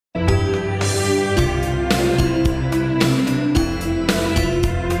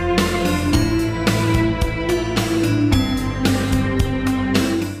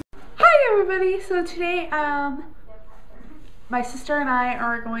So today, my sister and I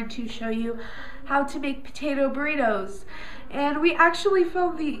are going to show you how to make potato burritos. And we actually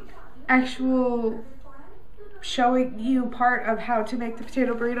filmed the actual showing you part of how to make the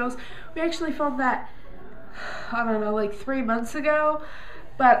potato burritos. We actually filmed that, I don't know, like 3 months ago.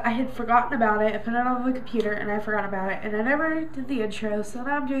 But I had forgotten about it. I put it on the computer and I forgot about it. And I never did the intro, so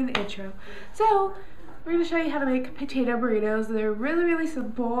now I'm doing the intro. So, we're going to show you how to make potato burritos. They're really, really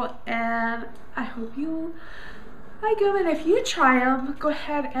simple, and I hope you like them. And if you try them, go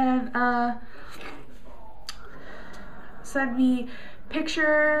ahead and send me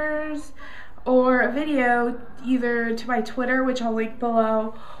pictures or a video either to my Twitter, which I'll link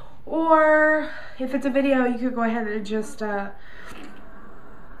below, or if it's a video, you could go ahead and just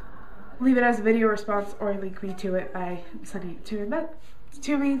leave it as a video response or link me to it by sending it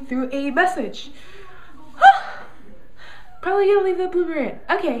to me through a message. Probably gonna leave that blooper in.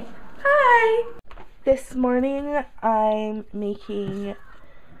 Okay, hi! This morning I'm making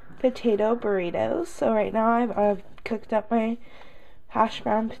potato burritos. So right now I've cooked up my hash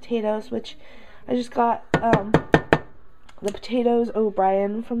brown potatoes, which I just got the potatoes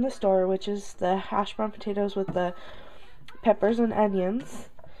O'Brien from the store, which is the hash brown potatoes with the peppers and onions.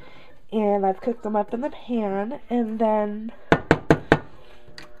 And I've cooked them up in the pan, and then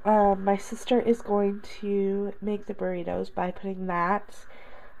my sister is going to make the burritos by putting that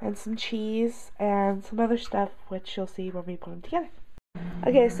and some cheese and some other stuff, which you'll see when we put them together.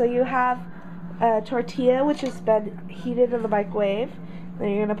 Okay, so you have a tortilla, which has been heated in the microwave. Then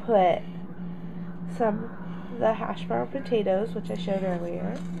you're going to put some of the hash brown potatoes, which I showed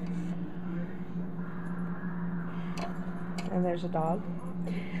earlier. And there's a dog.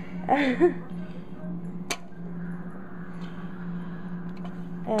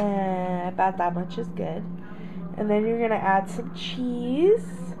 About that much is good. And then you're gonna add some cheese,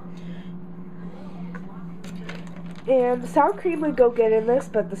 and sour cream would go good in this,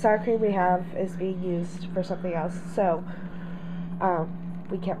 but the sour cream we have is being used for something else, so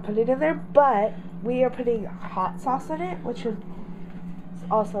we can't put it in there. But we are putting hot sauce in it, which would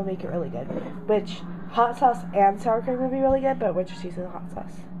also make it really good. Which hot sauce and sour cream would be really good, but we're just using the hot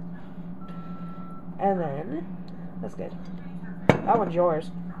sauce. And then that's good. That one's yours.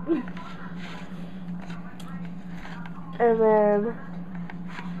 And then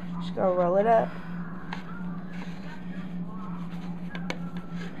just gonna roll it up.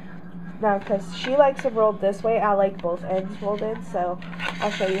 Now, because she likes them rolled this way, I like both ends rolled in, so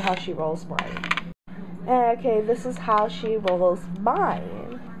I'll show you how she rolls mine. Okay, this is how she rolls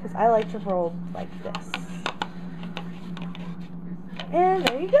mine, because I like them rolled like this. And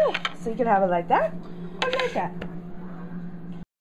there you go. So you can have it like that or like that.